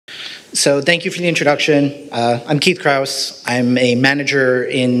So thank you for the introduction. I'm Keith Kraus. I'm a manager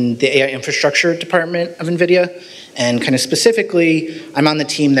in the AI infrastructure department of NVIDIA, and kind of specifically, I'm on the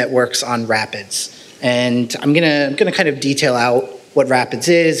team that works on RAPIDS. And I'm gonna kind of detail out what RAPIDS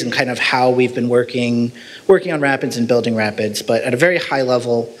is and kind of how we've been working on RAPIDS and building RAPIDS. But at a very high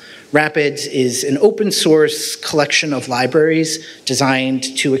level, RAPIDS is an open source collection of libraries designed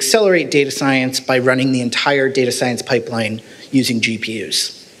to accelerate data science by running the entire data science pipeline using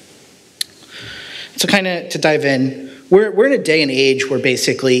GPUs. So kind of to dive in, we're in a day and age where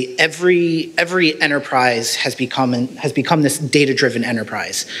basically every enterprise has become this data-driven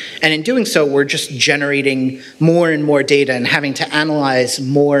enterprise. And in doing so, we're just generating more and more data and having to analyze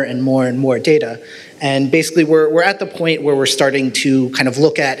more and more data. And basically, we're at the point where we're starting to kind of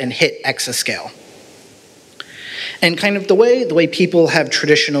look at and hit exascale. And kind of the way people have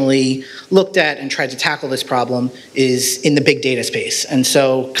traditionally looked at and tried to tackle this problem is in the big data space. And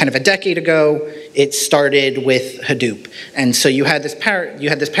so kind of a decade ago, it started with Hadoop. And so you had this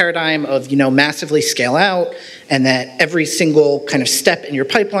paradigm of massively scale out, and that every single kind of step in your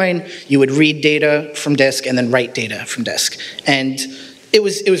pipeline, you would read data from disk and then write data from disk. And it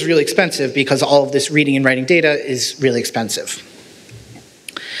was really expensive because all of this reading and writing data is really expensive.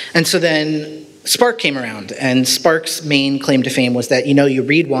 And so then Spark came around, and Spark's main claim to fame was that you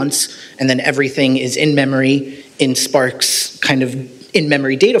read once and then everything is in memory in Spark's kind of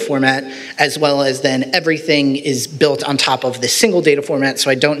in-memory data format, as well as then everything is built on top of this single data format, so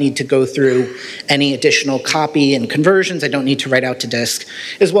I don't need to go through any additional copy and conversions. I don't need to write out to disk,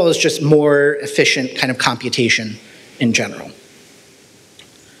 as well as just more efficient kind of computation in general.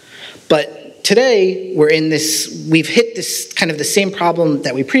 But today, we've hit this kind of the same problem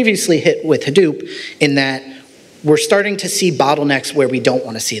that we previously hit with Hadoop, in that we're starting to see bottlenecks where we don't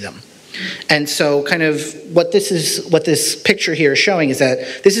want to see them. And so kind of what this picture here is showing is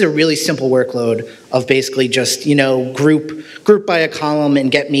that this is a really simple workload of basically just, group by a column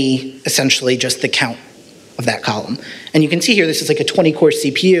and get me essentially just the count of that column. And you can see here, this is like a 20-core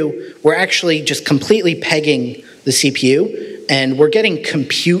CPU. We're actually just completely pegging the CPU, and we're getting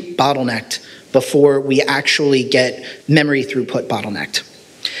compute bottlenecked before we actually get memory throughput bottlenecked.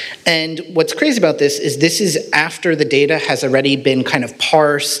 And what's crazy about this is after the data has already been kind of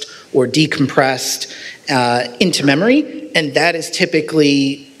parsed or decompressed into memory, and that is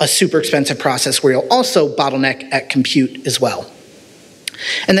typically a super expensive process where you'll also bottleneck at compute as well.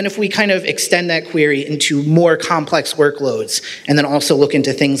 And then if we kind of extend that query into more complex workloads, and then also look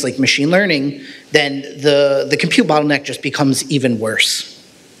into things like machine learning, then the compute bottleneck just becomes even worse.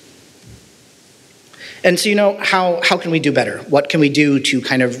 And so, how can we do better? What can we do to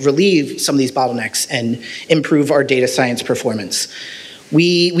kind of relieve some of these bottlenecks and improve our data science performance?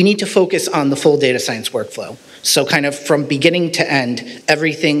 We need to focus on the full data science workflow. So kind of from beginning to end,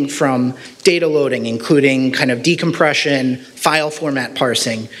 everything from data loading, including kind of decompression, file format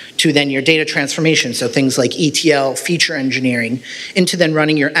parsing, to then your data transformation, so things like ETL, feature engineering, into then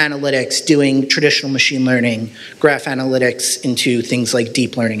running your analytics, doing traditional machine learning, graph analytics, into things like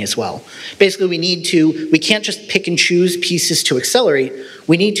deep learning as well. Basically, we can't just pick and choose pieces to accelerate.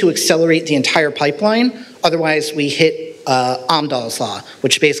 We need to accelerate the entire pipeline, otherwise we hit Amdahl's law,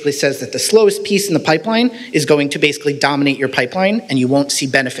 which basically says that the slowest piece in the pipeline is going to basically dominate your pipeline, and you won't see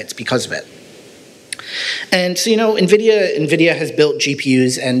benefits because of it. And so, NVIDIA has built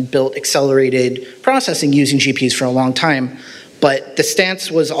GPUs and built accelerated processing using GPUs for a long time, but the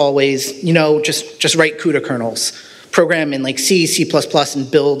stance was always, just write CUDA kernels, program in like C, C++,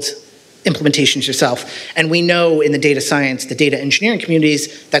 and build implementations yourself. And we know in the data science, the data engineering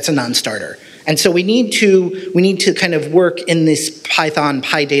communities, that's a non-starter. And so we need to kind of work in this Python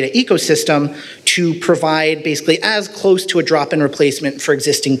PyData ecosystem to provide basically as close to a drop-in replacement for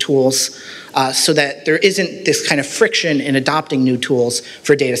existing tools, so that there isn't this kind of friction in adopting new tools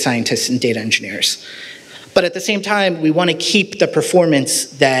for data scientists and data engineers. But at the same time, we want to keep the performance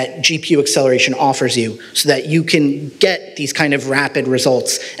that GPU acceleration offers you, so that you can get these kind of rapid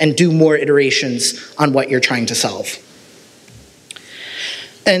results and do more iterations on what you're trying to solve.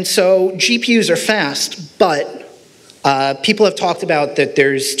 And so GPUs are fast, but people have talked about that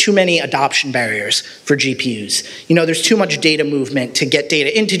there's too many adoption barriers for GPUs. There's too much data movement to get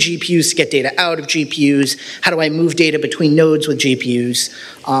data into GPUs, to get data out of GPUs. How do I move data between nodes with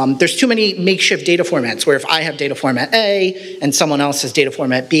GPUs? There's too many makeshift data formats where if I have data format A and someone else has data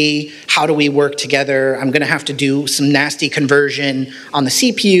format B, how do we work together? I'm going to have to do some nasty conversion on the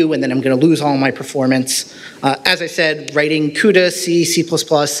CPU, and then I'm going to lose all my performance. As I said, writing CUDA, C, C++,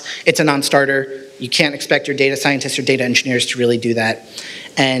 it's a non-starter. You can't expect your data scientists or data engineers to really do that.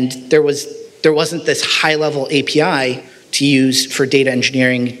 And there wasn't this high-level API to use for data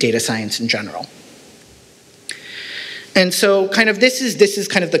engineering, data science in general. And so this is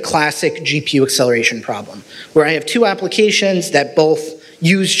kind of the classic GPU acceleration problem, where I have two applications that both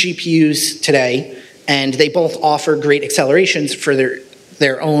use GPUs today, and they both offer great accelerations for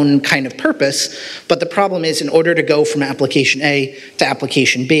their own kind of purpose. But the problem is, in order to go from application A to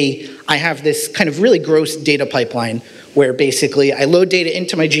application B, I have this kind of really gross data pipeline where basically I load data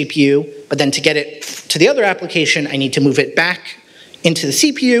into my GPU, but then to get it to the other application, I need to move it back into the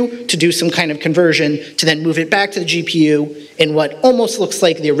CPU to do some kind of conversion, to then move it back to the GPU in what almost looks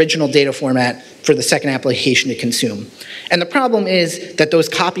like the original data format for the second application to consume. And the problem is that those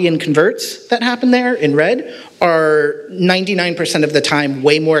copy and converts that happen there in red are 99% of the time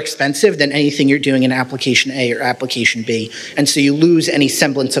way more expensive than anything you're doing in application A or application B. And so you lose any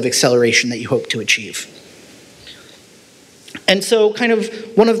semblance of acceleration that you hope to achieve. And so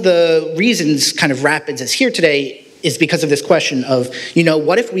one of the reasons RAPIDS is here today is because of this question of,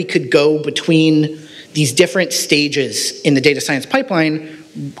 what if we could go between these different stages in the data science pipeline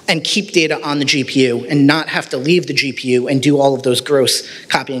and keep data on the GPU and not have to leave the GPU and do all of those gross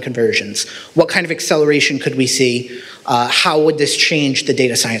copy and conversions? What kind of acceleration could we see? How would this change the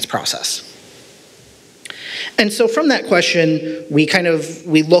data science process? And so from that question, we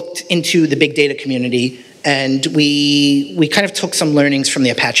looked into the big data community, and we took some learnings from the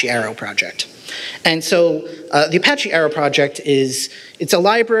Apache Arrow project. And so the Apache Arrow project it's a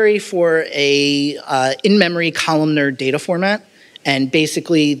library for a in-memory columnar data format. And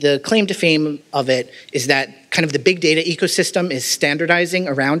basically the claim to fame of it is that the big data ecosystem is standardizing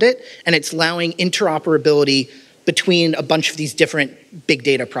around it, and it's allowing interoperability between a bunch of these different big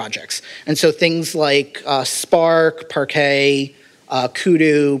data projects. And so things like Spark, Parquet,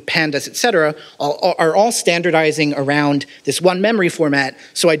 Kudu, Pandas, et cetera, are all standardizing around this one memory format,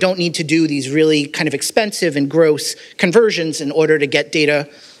 so I don't need to do these really expensive and gross conversions in order to get data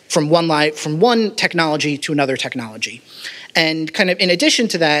from one technology to another technology. And in addition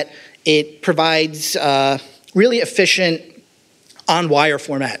to that, it provides really efficient on-wire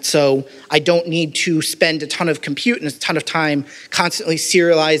format. So I don't need to spend a ton of compute and a ton of time constantly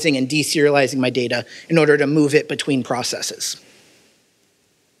serializing and deserializing my data in order to move it between processes.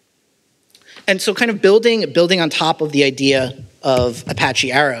 And so building on top of the idea of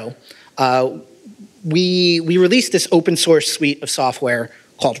Apache Arrow, we released this open source suite of software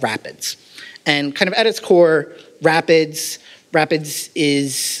called RAPIDS. And at its core, RAPIDS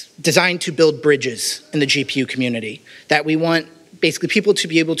is designed to build bridges in the GPU community, that we want basically people to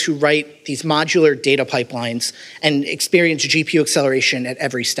be able to write these modular data pipelines and experience GPU acceleration at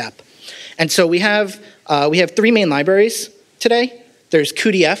every step. And so we have three main libraries today. There's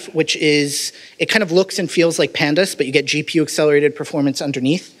QDF, which it looks and feels like Pandas, but you get GPU accelerated performance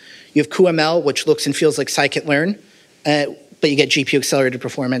underneath. You have QML, which looks and feels like scikit-learn, but you get GPU accelerated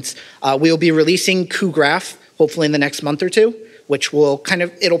performance. We'll be releasing QGraph, hopefully in the next month or two, which will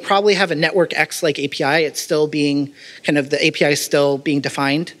it'll probably have a Network X-like API. It's still being, the API is still being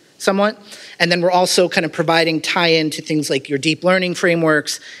defined somewhat. And then we're also providing tie-in to things like your deep learning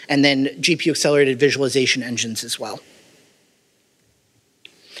frameworks and then GPU accelerated visualization engines as well.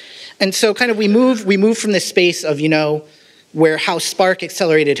 And so we move from this space of, how Spark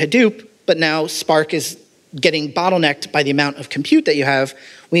accelerated Hadoop, but now Spark is getting bottlenecked by the amount of compute that you have.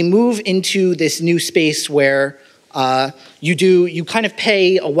 We move into this new space where you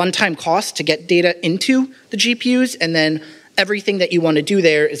pay a one-time cost to get data into the GPUs, and then everything that you want to do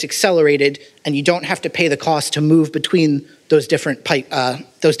there is accelerated, and you don't have to pay the cost to move between those different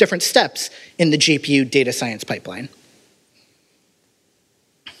steps in the GPU data science pipeline.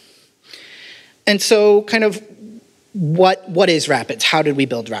 And so what is RAPIDS? How did we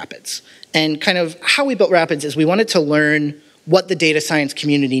build RAPIDS? And how we built RAPIDS is we wanted to learn what the data science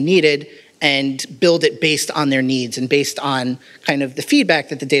community needed and build it based on their needs and based on the feedback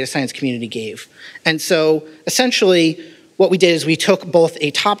that the data science community gave. And so essentially what we did is we took both a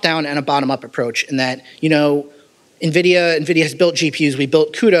top-down and a bottom-up approach in that, NVIDIA has built GPUs. We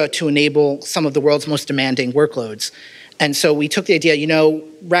built CUDA to enable some of the world's most demanding workloads. And so we took the idea,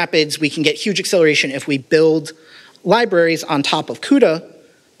 RAPIDS, we can get huge acceleration if we build libraries on top of CUDA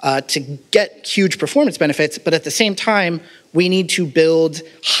to get huge performance benefits, but at the same time, we need to build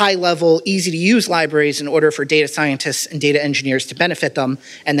high-level, easy-to-use libraries in order for data scientists and data engineers to benefit them,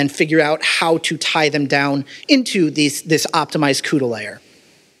 and then figure out how to tie them down into this optimized CUDA layer.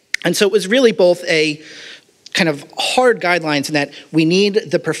 And so it was really both a hard guidelines in that we need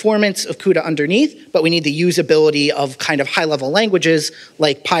the performance of CUDA underneath, but we need the usability of high-level languages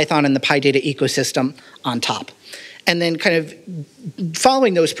like Python and the PyData ecosystem on top. And then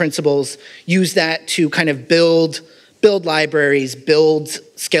following those principles, use that to build build libraries, build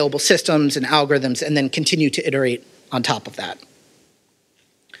scalable systems and algorithms, and then continue to iterate on top of that.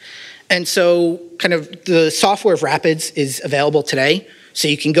 And so kind of the software of RAPIDS is available today. So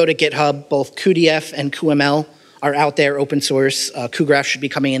you can go to GitHub, both PyDF and PyML are out there, open source. cuGraph should be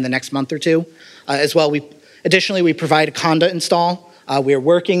coming in the next month or two. As well, additionally, we provide a conda install. We're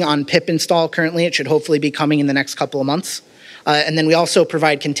working on pip install currently. It should hopefully be coming in the next couple of months. And then we also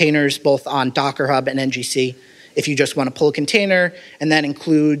provide containers both on Docker Hub and NGC if you just want to pull a container, and that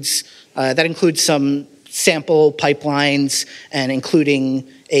includes some sample pipelines and including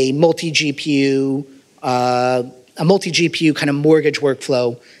a multi-GPU kind of mortgage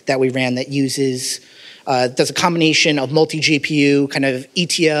workflow that we ran that does a combination of multi-GPU kind of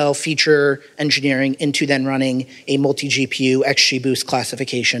ETL feature engineering into then running a multi-GPU XGBoost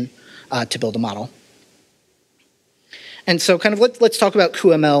classification to build a model. And so kind of let's talk about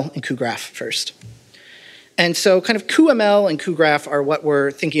cuML and cuGraph first. And so kind of cuML and cuGraph are what we're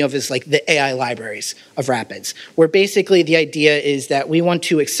thinking of as like the AI libraries of RAPIDS, where basically the idea is that we want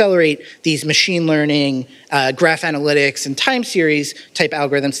to accelerate these machine learning, graph analytics, and time series type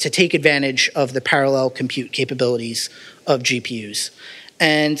algorithms to take advantage of the parallel compute capabilities of GPUs.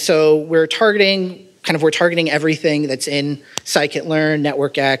 And so we're targeting everything that's in scikit-learn,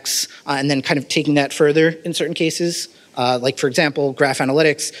 NetworkX, and then kind of taking that further in certain cases. Like for example, graph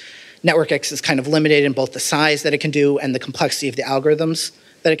analytics, NetworkX is kind of limited in both the size that it can do and the complexity of the algorithms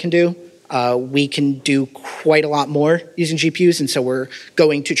that it can do. We can do quite a lot more using GPUs, and so we're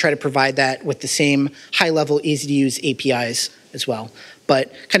going to try to provide that with the same high-level, easy-to-use APIs as well.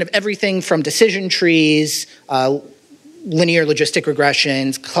 But kind of everything from decision trees, linear logistic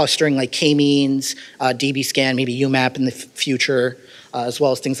regressions, clustering like k-means, dbScan, maybe UMAP in the future, as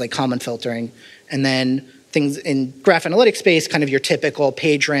well as things like common filtering. And then things in graph analytics space, kind of your typical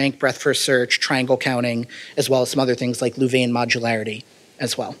page rank, breadth first search, triangle counting, as well as some other things like Louvain modularity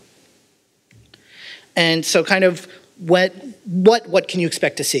as well. And so kind of what can you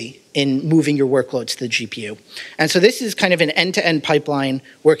expect to see in moving your workloads to the GPU? And so this is kind of an end-to-end pipeline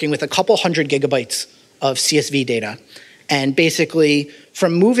working with a couple hundred gigabytes of CSV data. And basically,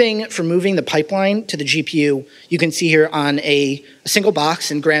 from moving the pipeline to the GPU, you can see here on a single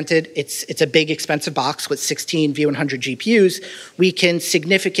box, and granted, it's a big, expensive box with 16 V100 GPUs, we can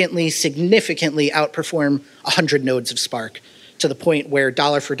significantly outperform 100 nodes of Spark to the point where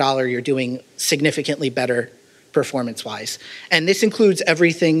dollar for dollar, you're doing significantly better performance-wise. And this includes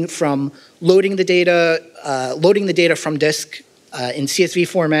everything from loading the data from disk in CSV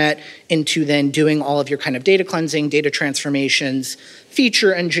format into then doing all of your kind of data cleansing, data transformations,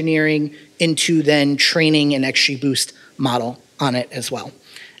 feature engineering, into then training an XGBoost model on it as well.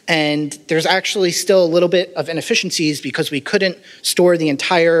 And there's actually still a little bit of inefficiencies because we couldn't store the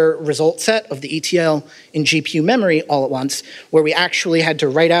entire result set of the ETL in GPU memory all at once, where we actually had to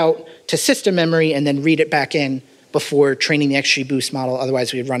write out to system memory and then read it back in before training the XGBoost model.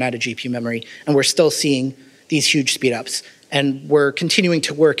 Otherwise, we'd run out of GPU memory. And we're still seeing these huge speedups. And we're continuing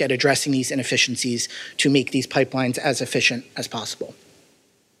to work at addressing these inefficiencies to make these pipelines as efficient as possible.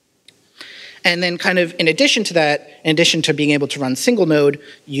 And then kind of in addition to that, in addition to being able to run single node,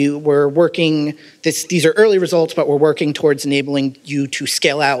 we're working, these are early results, but we're working towards enabling you to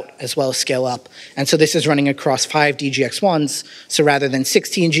scale out as well as scale up. And so this is running across 5 DGX1s. So rather than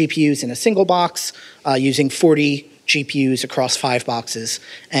 16 GPUs in a single box, using 40 GPUs across 5 boxes.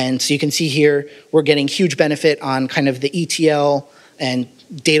 And so you can see here, we're getting huge benefit on kind of the ETL and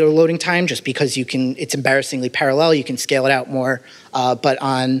data loading time just because it's embarrassingly parallel, you can scale it out more. But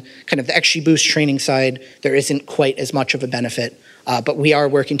on kind of the XGBoost training side, there isn't quite as much of a benefit. But we are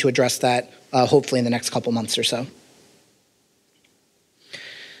working to address that hopefully in the next couple months or so.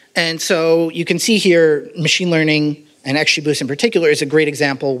 And so you can see here, machine learning and XGBoost in particular is a great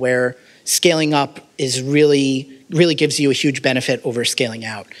example where scaling up is really gives you a huge benefit over scaling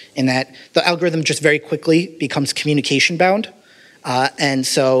out, in that the algorithm just very quickly becomes communication bound. And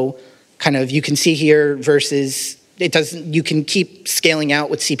so kind of you can see here versus you can keep scaling out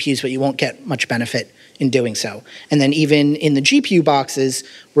with CPUs, but you won't get much benefit in doing so. And then even in the GPU boxes,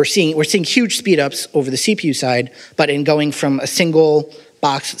 we're seeing huge speedups over the CPU side, but in going from a single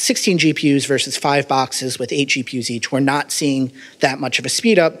box, 16 GPUs versus 5 boxes with 8 GPUs each, we're not seeing that much of a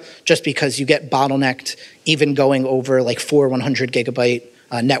speed up just because you get bottlenecked even going over like 4 100 gigabyte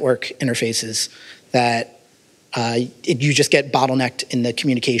network interfaces that you just get bottlenecked in the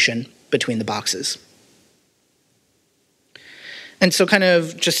communication between the boxes. And so kind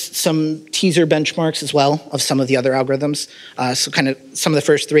of just some teaser benchmarks as well of some of the other algorithms. So kind of some of the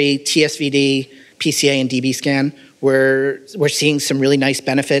first 3, TSVD, PCA, and dbScan, we're seeing some really nice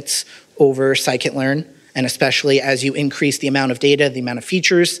benefits over scikit-learn. And especially as you increase the amount of data, the amount of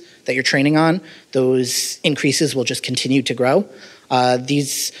features that you're training on, those increases will just continue to grow.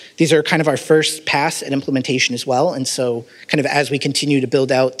 These are kind of our first pass at implementation as well. And so kind of as we continue to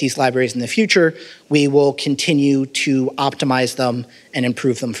build out these libraries in the future, we will continue to optimize them and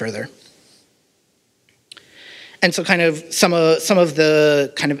improve them further. And so kind of some of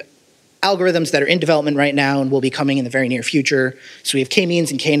the kind of algorithms that are in development right now and will be coming in the very near future. So we have k-means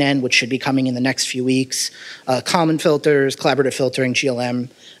and k-nen, which should be coming in the next few weeks. Common filters, collaborative filtering, GLM,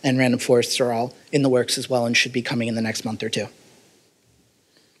 and random forests are all in the works as well and should be coming in the next month or two.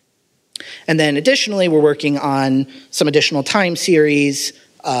 And then additionally, we're working on some additional time series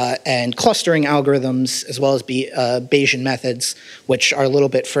and clustering algorithms, as well as Bayesian methods, which are a little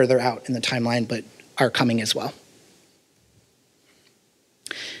bit further out in the timeline, but are coming as well.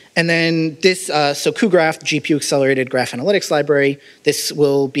 And then this, so cuGraph, the GPU accelerated graph analytics library, this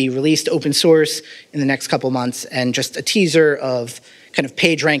will be released open source in the next couple months, and just a teaser of kind of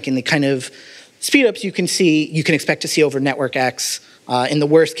page ranking, the kind of speedups you can expect to see over network X. In the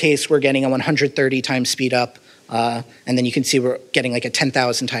worst case, we're getting a 130 times speed up, and then you can see we're getting like a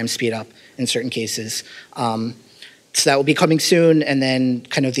 10,000 times speed up in certain cases. So that will be coming soon, and then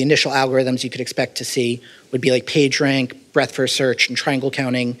kind of the initial algorithms you could expect to see would be like PageRank, breadth first search, and triangle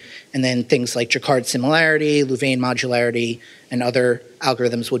counting, and then things like Jacquard similarity, Louvain modularity, and other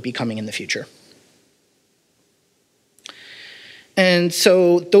algorithms would be coming in the future. And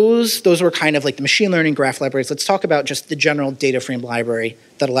so those were kind of like the machine learning graph libraries. Let's talk about just the general data frame library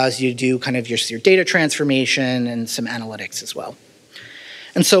that allows you to do kind of your data transformation and some analytics as well.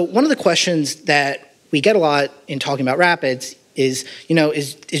 And so one of the questions that we get a lot in talking about RAPIDS is,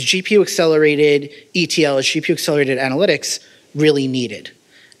 is GPU accelerated ETL, is GPU accelerated analytics really needed?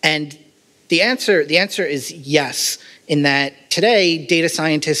 And the answer is yes, in that today data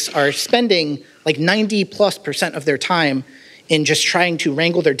scientists are spending like 90+% of their time in just trying to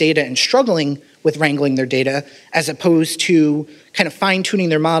wrangle their data and struggling with wrangling their data, as opposed to kind of fine-tuning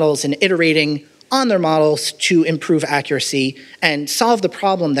their models and iterating on their models to improve accuracy and solve the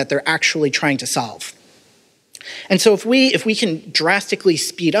problem that they're actually trying to solve. And so if we can drastically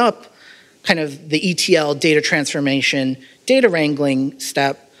speed up kind of the ETL data transformation, data wrangling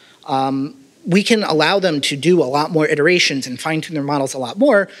step, we can allow them to do a lot more iterations and fine-tune their models a lot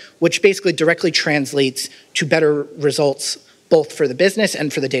more, which basically directly translates to better results both for the business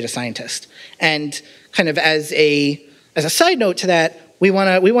and for the data scientist. And kind of as a side note to that, we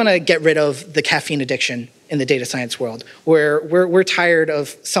want to get rid of the caffeine addiction in the data science world, where we're tired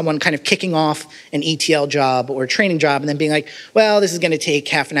of someone kind of kicking off an ETL job or a training job and then being like, well, this is going to take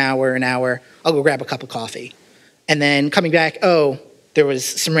half an hour, I'll go grab a cup of coffee. And then coming back, oh, there was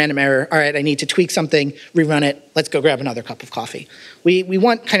some random error. All right, I need to tweak something, rerun it, let's go grab another cup of coffee. We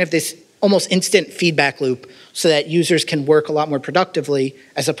want kind of this almost instant feedback loop so that users can work a lot more productively,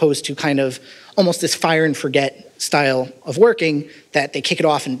 as opposed to kind of almost this fire and forget style of working, that they kick it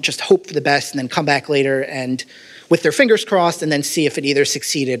off and just hope for the best and then come back later and with their fingers crossed and then see if it either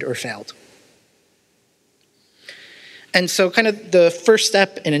succeeded or failed. And so kind of the first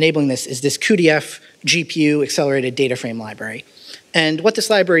step in enabling this is this QDF GPU accelerated data frame library. And what this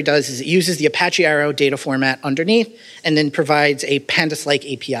library does is it uses the Apache Arrow data format underneath and then provides a Pandas-like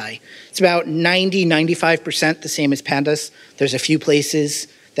API. It's about 90–95% the same as Pandas. There's a few places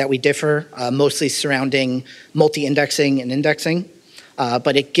that we differ, mostly surrounding multi-indexing and indexing.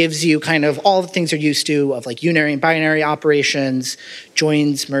 But it gives you kind of all the things you're used to of like unary and binary operations,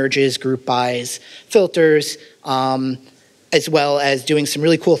 joins, merges, group bys, filters, as well as doing some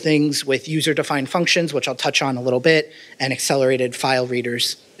really cool things with user-defined functions, which I'll touch on a little bit, and accelerated file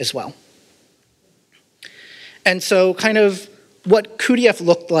readers as well. And so kind of what QDF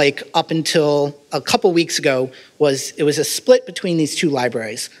looked like up until a couple weeks ago was it was a split between these two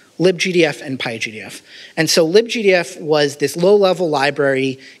libraries, libGDF and PyGDF. And so libGDF was this low-level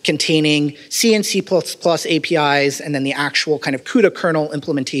library containing C and C++ APIs and then the actual kind of CUDA kernel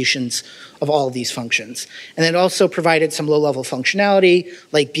implementations of all of these functions. And it also provided some low-level functionality,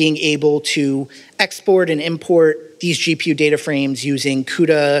 like being able to export and import these GPU data frames using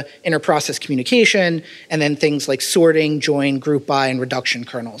CUDA interprocess communication, and then things like sorting, join, group by, and reduction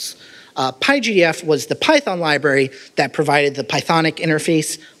kernels. PyGDF was the Python library that provided the Pythonic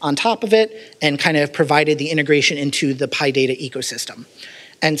interface on top of it and kind of provided the integration into the PyData ecosystem.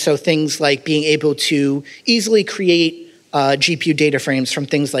 And so things like being able to easily create GPU data frames from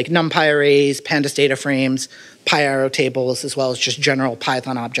things like NumPy arrays, pandas data frames, PyArrow tables, as well as just general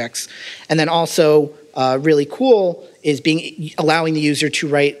Python objects. And then also really cool is allowing the user to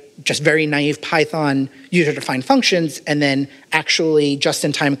write just very naive Python user-defined functions and then actually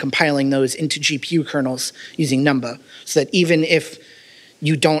just-in-time compiling those into GPU kernels using Numba, so that even if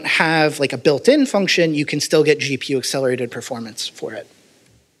you don't have like a built-in function, you can still get GPU accelerated performance for it.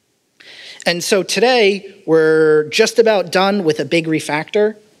 And so today, we're just about done with a big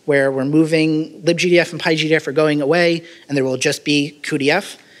refactor where we're moving libGDF and PyGDF are going away, and there will just be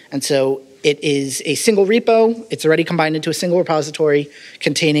cuDF. And so it is a single repo. It's already combined into a single repository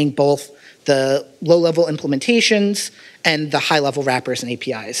containing both the low-level implementations and the high-level wrappers and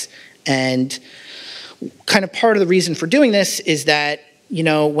APIs. And kind of part of the reason for doing this is that, you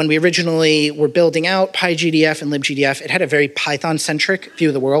know, when we originally were building out PyGDF and libGDF, it had a very Python-centric view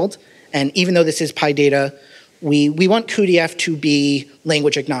of the world. And even though this is PyData, we want cuDF to be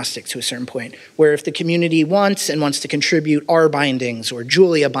language agnostic to a certain point, where if the community wants to contribute R bindings or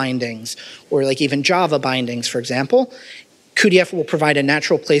Julia bindings or like even Java bindings, for example, cuDF will provide a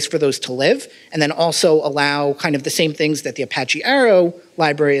natural place for those to live and then also allow kind of the same things that the Apache Arrow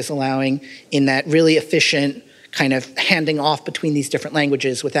library is allowing in that really efficient kind of handing off between these different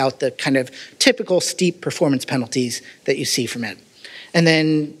languages without the kind of typical steep performance penalties that you see from it. And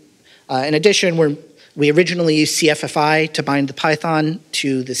then in addition, we originally used CFFI to bind the Python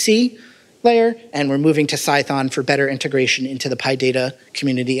to the C layer, and we're moving to Cython for better integration into the PyData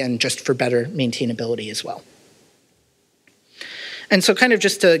community and just for better maintainability as well. And so kind of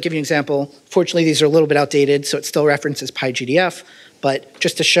just to give you an example, fortunately these are a little bit outdated, so it still references PyGDF, but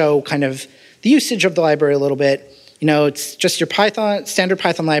just to show kind of the usage of the library a little bit, you know, it's just your Python, standard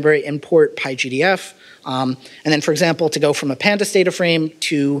Python library, import PyGDF, and then for example, to go from a pandas data frame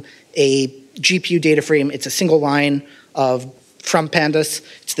to a GPU data frame, it's a single line from pandas.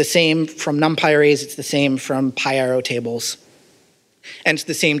 It's the same from NumPy arrays. It's the same from PyArrow tables. And it's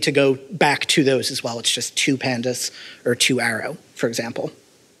the same to go back to those as well. It's just 2 pandas or 2 arrow, for example.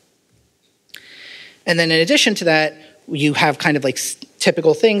 And then in addition to that, you have kind of like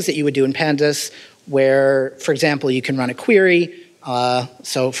typical things that you would do in pandas where, for example, you can run a query.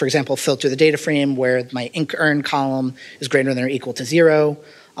 So for example, filter the data frame where my inc_earn column is greater than or equal to 0.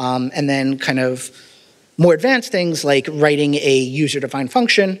 And then kind of more advanced things like writing a user-defined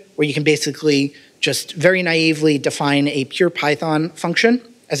function where you can basically just very naively define a pure Python function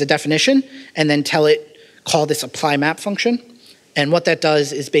as a definition and then tell it, call this apply map function. And what that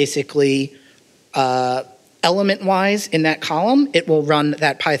does is basically element-wise in that column, it will run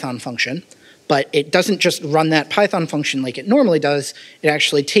that Python function. But it doesn't just run that Python function like it normally does. It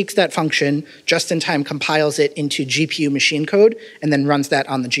actually takes that function, just in time compiles it into GPU machine code, and then runs that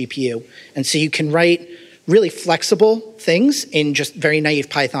on the GPU. And so you can write really flexible things in just very naive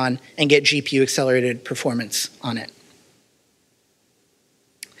Python and get GPU accelerated performance on it.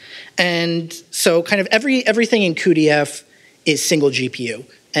 And so kind of everything in cuDF is single GPU.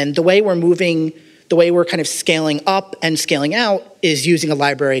 And the way we're kind of scaling up and scaling out is using a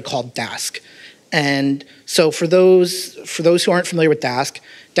library called Dask. And so for those who aren't familiar with Dask,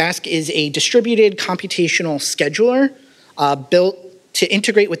 Dask is a distributed computational scheduler built to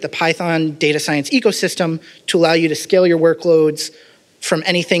integrate with the Python data science ecosystem to allow you to scale your workloads from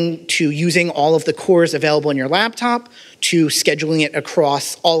anything to using all of the cores available in your laptop to scheduling it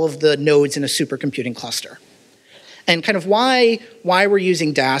across all of the nodes in a supercomputing cluster. And kind of why we're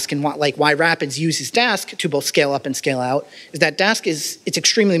using Dask and why RAPIDS uses Dask to both scale up and scale out is that Dask it's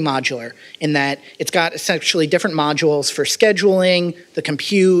extremely modular in that it's got essentially different modules for scheduling, the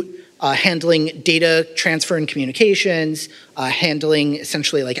compute, handling data transfer and communications, handling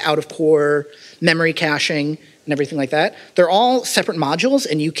essentially like out-of-core memory caching and everything like that. They're all separate modules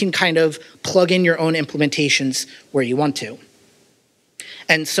and you can kind of plug in your own implementations where you want to.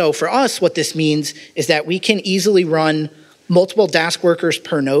 And so for us, what this means is that we can easily run multiple Dask workers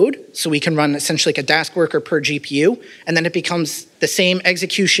per node. So we can run essentially like a Dask worker per GPU, and then it becomes the same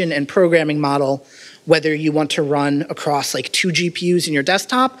execution and programming model whether you want to run across like 2 GPUs in your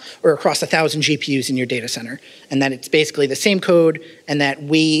desktop or across 1,000 GPUs in your data center. And that it's basically the same code and that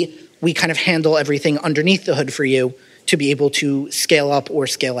we kind of handle everything underneath the hood for you to be able to scale up or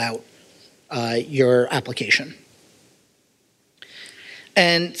scale out your application.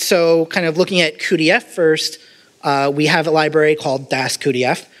 And so kind of looking at cuDF first, we have a library called Dask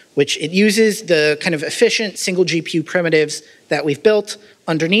cuDF, which it uses the kind of efficient single GPU primitives that we've built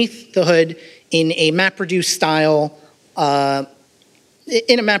underneath the hood in a MapReduce style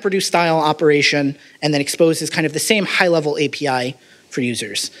operation, and then exposes kind of the same high-level API for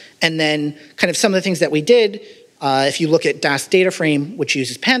users. And then kind of some of the things that we did If you look at DAS data frame, which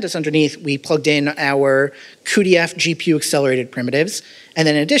uses pandas underneath, we plugged in our PyGDF GPU accelerated primitives. And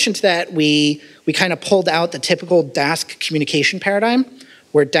then in addition to that, we kind of pulled out the typical Dask communication paradigm,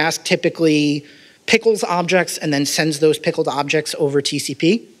 where Dask typically pickles objects and then sends those pickled objects over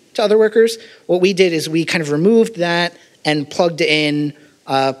TCP to other workers. What we did is we kind of removed that and plugged in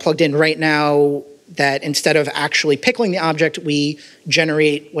right now that instead of actually pickling the object, we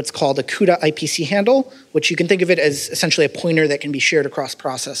generate what's called a CUDA IPC handle, which you can think of it as essentially a pointer that can be shared across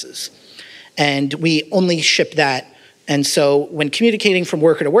processes. And we only ship that. And so when communicating from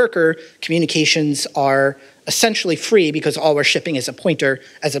worker to worker, communications are essentially free because all we're shipping is a pointer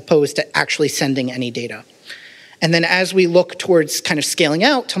as opposed to actually sending any data. And then as we look towards kind of scaling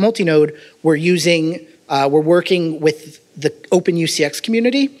out to multi-node, we're working with the OpenUCX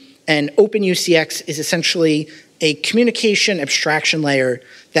community. And OpenUCX is essentially a communication abstraction layer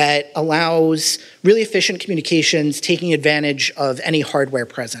that allows really efficient communications taking advantage of any hardware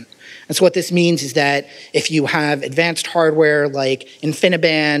present. And so what this means is that if you have advanced hardware like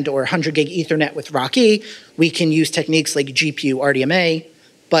InfiniBand or 100 gig Ethernet with RockE, we can use techniques like GPU RDMA.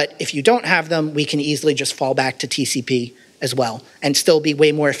 But if you don't have them, we can easily just fall back to TCP as well and still be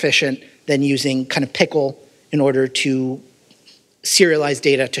way more efficient than using kind of pickle in order to serialize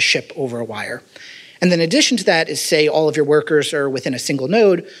data to ship over a wire. And then in addition to that is, say, all of your workers are within a single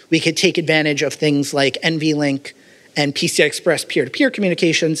node, we could take advantage of things like NVLink and PCI Express peer-to-peer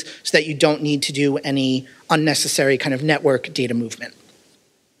communications so that you don't need to do any unnecessary kind of network data movement.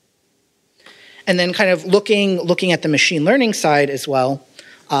 And then kind of looking at the machine learning side as well,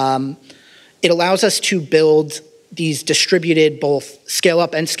 it allows us to build these distributed both scale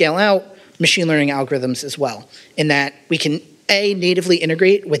up and scale out machine learning algorithms as well, in that we can natively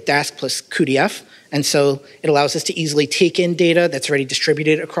integrate with Dask plus cuDF, and so it allows us to easily take in data that's already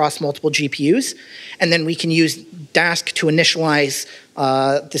distributed across multiple GPUs, and then we can use Dask to initialize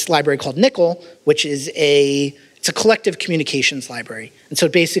this library called Nickel, which is it's a collective communications library, and so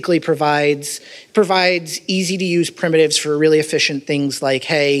it basically provides easy to use primitives for really efficient things like,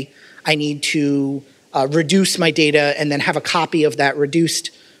 hey, I need to reduce my data and then have a copy of that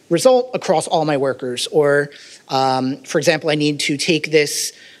reduced result across all my workers, or for example, I need to take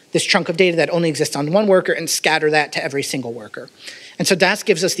this chunk of data that only exists on one worker and scatter that to every single worker. And so Dask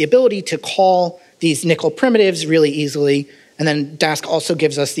gives us the ability to call these Nickel primitives really easily, and then Dask also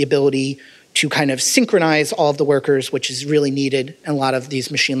gives us the ability to kind of synchronize all of the workers, which is really needed in a lot of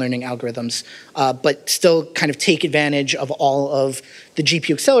these machine learning algorithms, but still kind of take advantage of all of the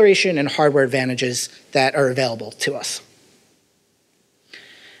GPU acceleration and hardware advantages that are available to us.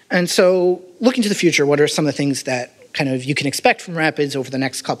 And so looking to the future, what are some of the things that kind of you can expect from RAPIDS over the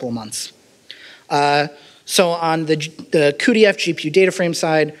next couple of months? So on the cuDF GPU data frame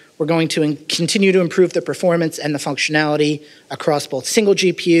side, we're going to continue to improve the performance and the functionality across both single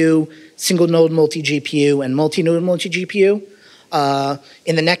GPU, single node multi-GPU, and multi-node multi-GPU.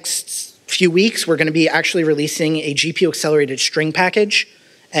 In the next few weeks, we're going to be actually releasing a GPU accelerated string package.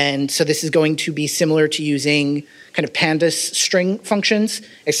 And so this is going to be similar to using kind of pandas string functions,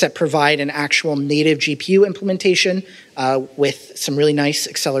 except provide an actual native GPU implementation with some really nice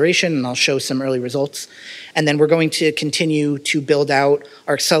acceleration, and I'll show some early results. And then we're going to continue to build out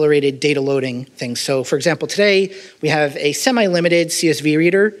our accelerated data loading things. So for example, today we have a semi-limited CSV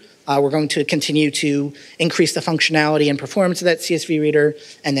reader. We're going to continue to increase the functionality and performance of that CSV reader,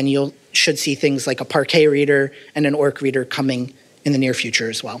 and then you should see things like a Parquet reader and an ORC reader coming in the near future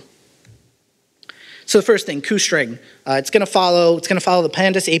as well. So the first thing, cuString. It's going to follow the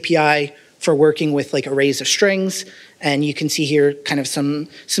Pandas API for working with like arrays of strings, and you can see here kind of some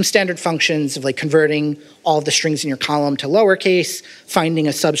standard functions of like converting all of the strings in your column to lowercase, finding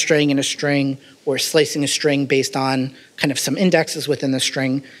a substring in a string, or slicing a string based on kind of some indexes within the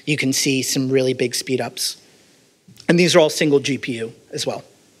string. You can see some really big speedups. And these are all single GPU as well.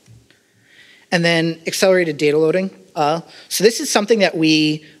 And then accelerated data loading. So this is something that when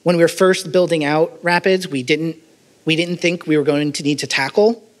we were first building out RAPIDS, we didn't think we were going to need to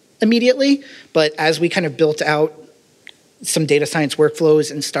tackle immediately. But as we kind of built out some data science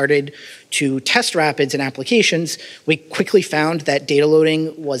workflows and started to test RAPIDS in applications, we quickly found that data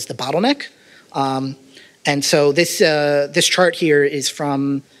loading was the bottleneck. And so this chart here is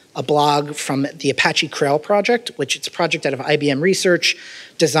from a blog from the Apache Kraus project, which it's a project out of IBM Research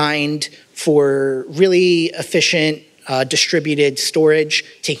designed for really efficient distributed storage,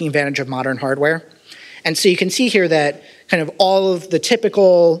 taking advantage of modern hardware. And so you can see here that kind of all of the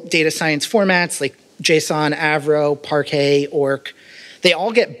typical data science formats like JSON, Avro, Parquet, ORC, they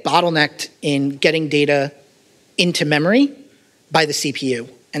all get bottlenecked in getting data into memory by the CPU.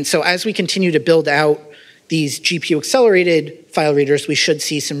 And so as we continue to build out these GPU-accelerated file readers, we should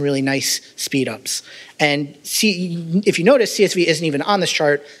see some really nice speed-ups. And if you notice, CSV isn't even on this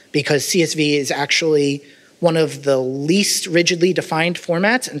chart because CSV is actually one of the least rigidly defined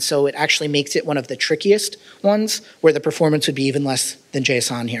formats, and so it actually makes it one of the trickiest ones where the performance would be even less than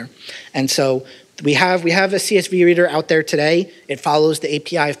JSON here. And so we have a CSV reader out there today. It follows the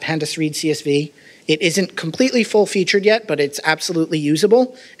API of Pandas Read CSV. It isn't completely full-featured yet, but it's absolutely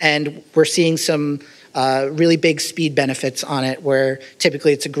usable, and we're seeing some really big speed benefits on it where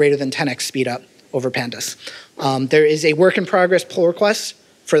typically it's a greater than 10x speed up over Pandas. There is a work-in-progress pull request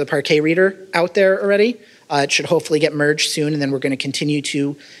for the Parquet reader out there already. It should hopefully get merged soon, and then we're going to continue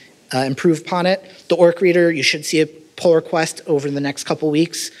to improve upon it. The ORC reader, you should see a pull request over the next couple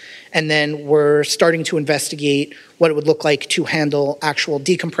weeks. And then we're starting to investigate what it would look like to handle actual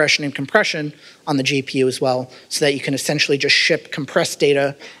decompression and compression on the GPU as well, so that you can essentially just ship compressed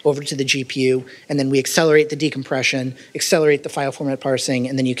data over to the GPU, and then we accelerate the decompression, accelerate the file format parsing,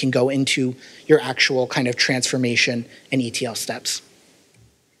 and then you can go into your actual kind of transformation and ETL steps.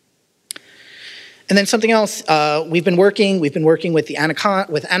 And then something else, we've been working with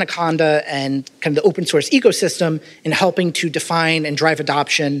Anaconda and kind of the open source ecosystem in helping to define and drive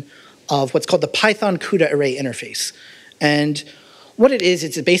adoption of what's called the Python CUDA array interface. And what it is,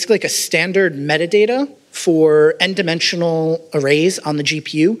 it's basically like a standard metadata for n-dimensional arrays on the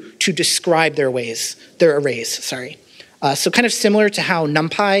GPU to describe their arrays. So kind of similar to how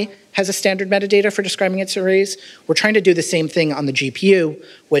NumPy has a standard metadata for describing its arrays. We're trying to do the same thing on the GPU,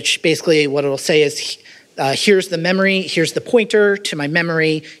 which basically what it'll say is, here's the memory, here's the pointer to my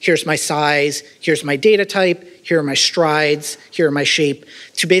memory, here's my size, here's my data type, here are my strides, here are my shape,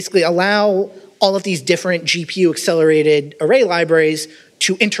 to basically allow all of these different GPU-accelerated array libraries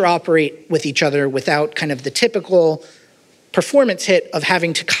to interoperate with each other without kind of the typical performance hit of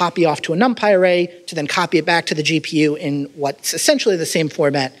having to copy off to a NumPy array to then copy it back to the GPU in what's essentially the same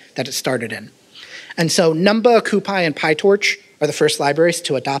format that it started in. And so Numba, CuPy, and PyTorch are the first libraries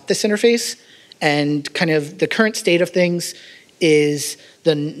to adopt this interface. And kind of the current state of things is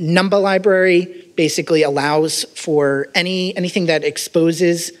the Numba library basically allows for anything that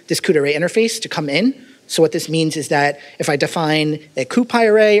exposes this CUDA array interface to come in. So what this means is that if I define a CuPy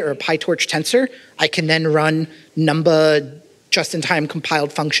array or a PyTorch tensor, I can then run Numba just-in-time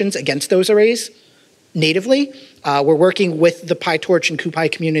compiled functions against those arrays natively. We're working with the PyTorch and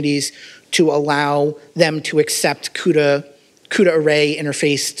CuPy communities to allow them to accept CUDA array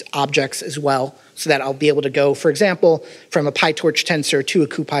interfaced objects as well, so that I'll be able to go, for example, from a PyTorch tensor to a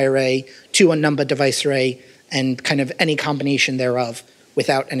CuPy array to a Numba device array and kind of any combination thereof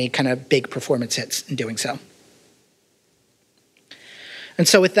without any kind of big performance hits in doing so. And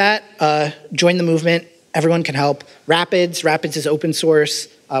so with that, join the movement. Everyone can help. RAPIDS is open source.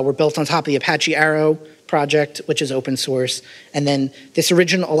 We're built on top of the Apache Arrow project, which is open source. And then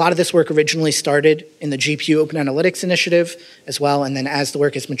a lot of this work originally started in the GPU Open Analytics Initiative as well. And then as the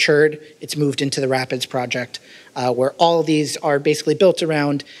work has matured, it's moved into the RAPIDS project, where all of these are basically built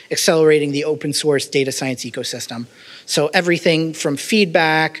around accelerating the open source data science ecosystem. So everything from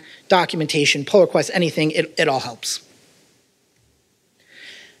feedback, documentation, pull requests, anything, it all helps.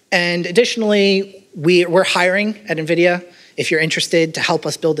 And additionally, we're hiring at NVIDIA. If you're interested to help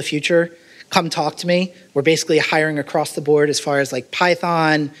us build the future, come talk to me. We're basically hiring across the board as far as like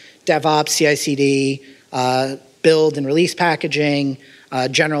Python, DevOps, CI/CD, build and release packaging,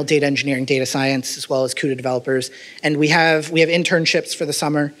 general data engineering, data science, as well as CUDA developers. And we have internships for the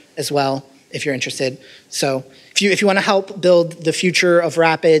summer as well, if you're interested. So if you want to help build the future of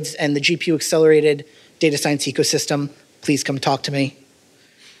RAPIDS and the GPU accelerated data science ecosystem, please come talk to me.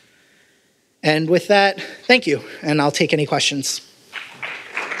 And with that, thank you, and I'll take any questions.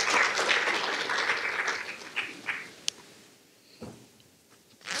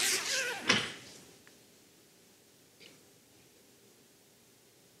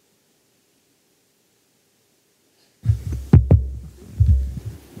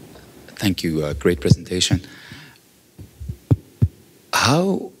 Thank you. Great presentation.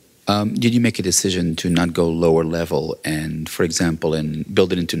 How did you make a decision to not go lower level and, for example,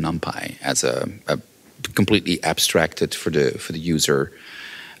 build it into NumPy as a completely abstracted for the user,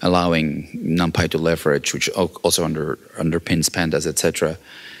 allowing NumPy to leverage, which also underpins pandas, etc.,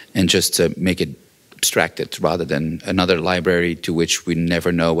 and just to make it abstracted rather than another library to which we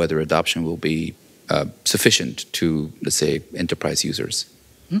never know whether adoption will be sufficient to, let's say, enterprise users?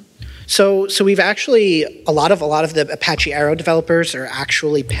 So we've actually, a lot of the Apache Arrow developers are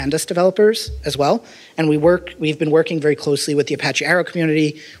actually Pandas developers as well. And we've been working very closely with the Apache Arrow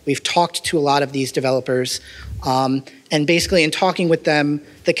community. We've talked to a lot of these developers. And basically in talking with them,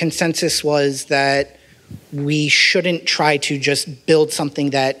 the consensus was that we shouldn't try to just build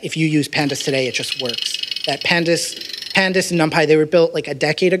something that if you use Pandas today, it just works. That Pandas and NumPy, they were built like a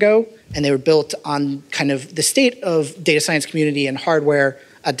decade ago, and they were built on kind of the state of data science community and hardware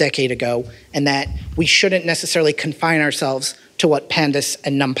a decade ago, and that we shouldn't necessarily confine ourselves to what Pandas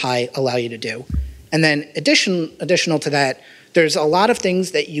and NumPy allow you to do. And then additional to that, there's a lot of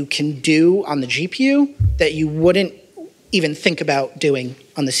things that you can do on the GPU that you wouldn't even think about doing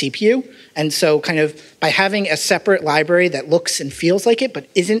on the CPU. And so kind of by having a separate library that looks and feels like it but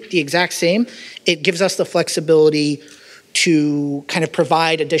isn't the exact same, it gives us the flexibility to kind of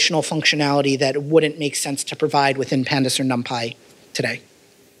provide additional functionality that wouldn't make sense to provide within Pandas or NumPy today.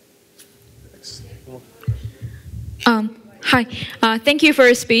 Hi, thank you for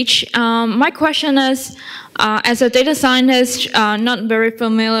your speech. My question is, as a data scientist, not very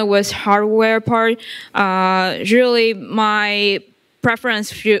familiar with hardware part, really my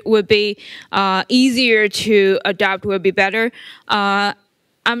preference would be easier to adopt would be better. I'm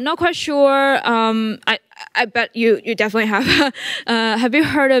not quite sure. I bet you definitely have. Have you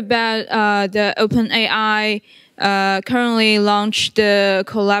heard about the OpenAI currently launched the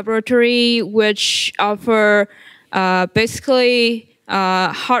Collaboratory, which offer basically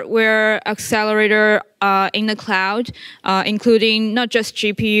hardware accelerator in the cloud, including not just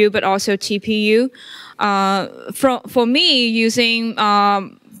GPU but also TPU. For me, using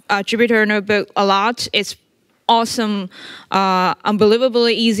Jupyter Notebook a lot, it's awesome,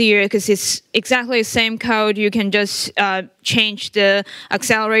 unbelievably easier because it's exactly the same code. You can just change the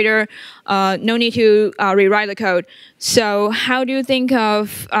accelerator. No need to rewrite the code. So how do you think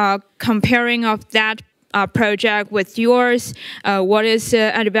of comparing of that project with yours? What is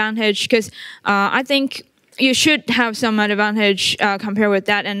the advantage? Because I think you should have some advantage compared with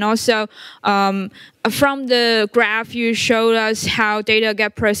that. And also, from the graph you showed us how data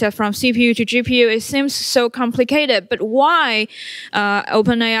get processed from CPU to GPU, it seems so complicated. But why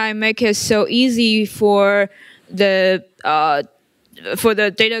OpenAI make it so easy for the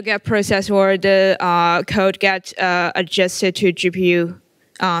data get processed or the code get adjusted to GPU?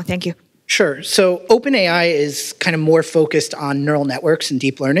 Thank you. Sure. So OpenAI is kind of more focused on neural networks and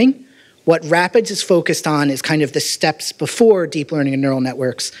deep learning. What RAPIDS is focused on is kind of the steps before deep learning and neural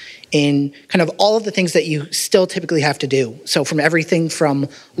networks in kind of all of the things that you still typically have to do. So from everything from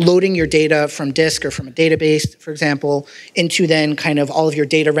loading your data from disk or from a database, for example, into then kind of all of your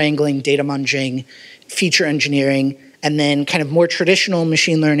data wrangling, data munging, feature engineering, and then kind of more traditional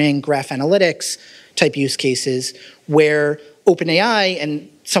machine learning, graph analytics type use cases where OpenAI, and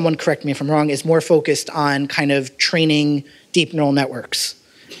someone correct me if I'm wrong, is more focused on kind of training deep neural networks.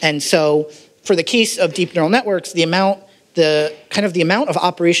 And so for the case of deep neural networks, the amount of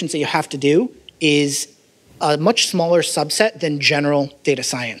operations that you have to do is a much smaller subset than general data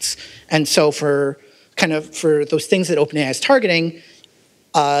science. And so for those things that OpenAI is targeting,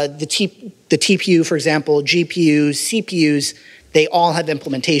 the TPU, for example, GPUs, CPUs, they all have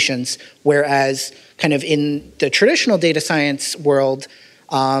implementations, whereas kind of in the traditional data science world,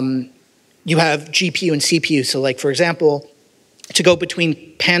 you have GPU and CPU. So like, for example, to go between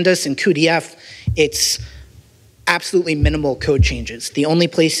Pandas and QDF, it's absolutely minimal code changes. The only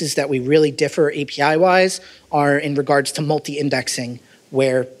places that we really differ API-wise are in regards to multi-indexing,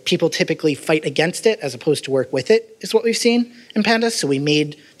 where people typically fight against it as opposed to work with it, is what we've seen in Pandas. So we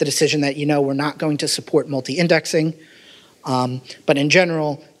made the decision that, we're not going to support multi-indexing. But in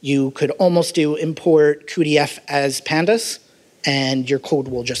general, you could almost do import QDF as Pandas, and your code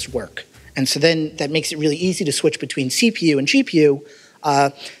will just work. And so then that makes it really easy to switch between CPU and GPU.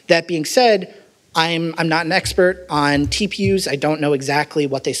 That being said, I'm not an expert on TPUs. I don't know exactly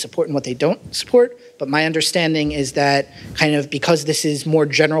what they support and what they don't support, but my understanding is that kind of because this is more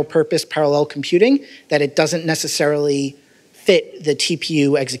general purpose parallel computing, that it doesn't necessarily fit the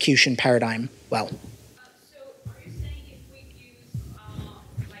TPU execution paradigm well.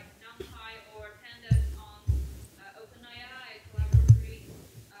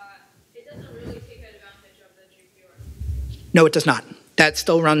 No, it does not. That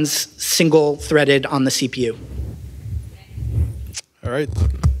still runs single-threaded on the CPU. All right.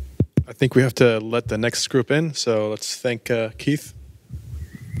 I think we have to let the next group in, so let's thank Keith.